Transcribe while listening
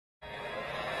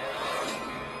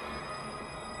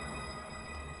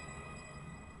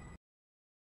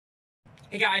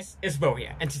Hey guys, it's Will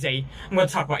here, and today I'm going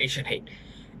to talk about Asian hate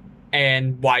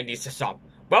and why it needs to stop.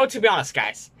 Well, to be honest,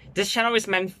 guys, this channel is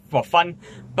meant for fun,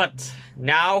 but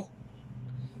now,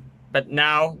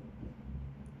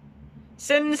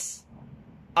 since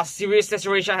a serious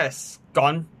situation has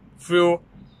gone through,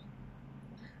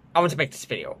 I want to make this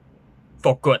video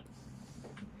for good.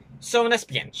 So let's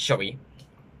begin, shall we?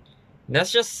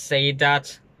 Let's just say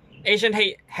that Asian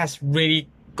hate has really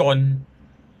gone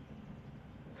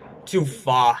too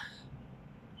far.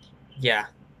 Yeah.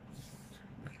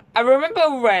 I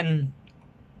remember when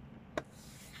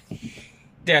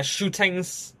there are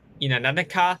shootings in another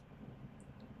car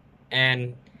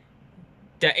and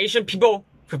the Asian people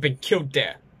who've been killed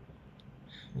there.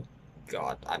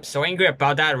 God, I'm so angry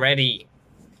about that already.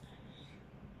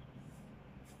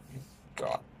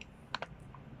 God.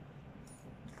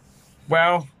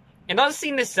 Well, another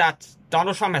thing is that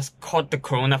Donald Trump has called the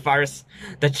coronavirus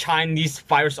the Chinese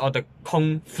virus or the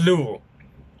Kung flu.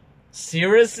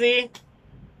 Seriously?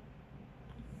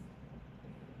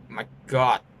 My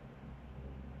God.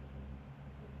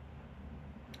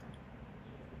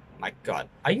 My God.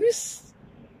 Are you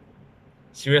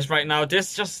serious right now?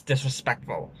 This is just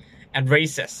disrespectful and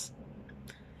racist.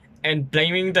 And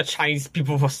blaming the Chinese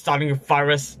people for starting the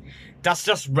virus, that's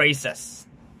just racist.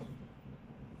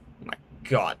 My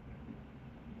God.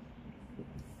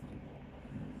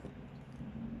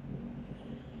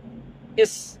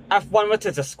 If one were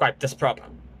to describe this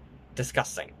problem,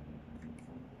 disgusting.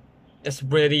 It's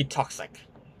really toxic.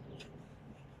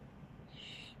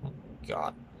 Oh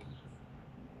God.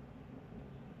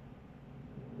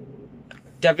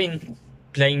 They've been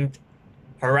blamed,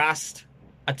 harassed,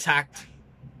 attacked,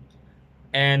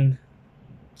 and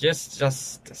just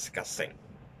disgusting.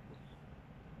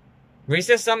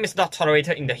 Racism is not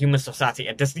tolerated in the human society,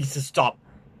 and this needs to stop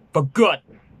for good.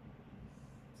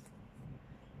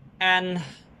 And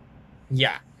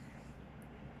yeah,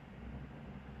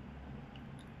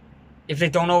 if they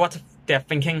don't know what they're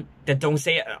thinking, then don't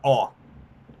say it at all.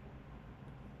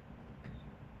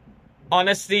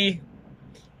 Honestly,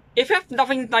 if you have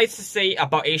nothing nice to say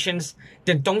about Asians,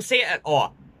 then don't say it at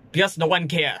all, because no one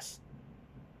cares.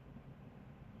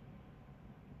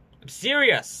 I'm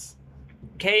serious,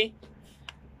 okay?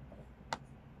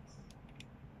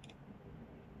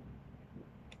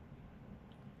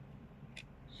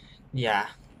 Yeah.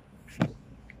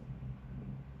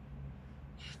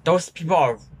 Those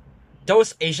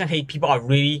Asian hate people are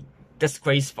really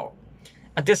disgraceful.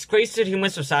 A disgrace to the human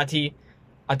society,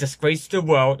 a disgrace to the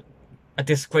world, a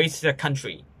disgrace to the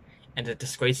country, and a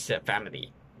disgrace to the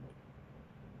family.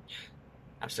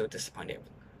 I'm so disappointed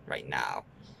right now.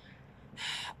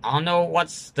 I don't know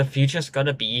what's the future's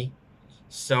gonna be.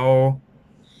 So,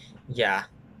 yeah.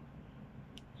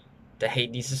 The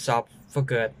hate needs to stop for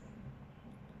good.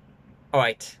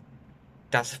 Alright,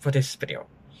 that's it for this video.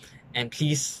 And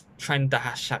please trend the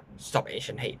hashtag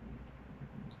StopAsianHate.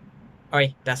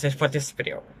 Alright, that's it for this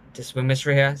video. This is Will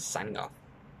Mystery here, signing off.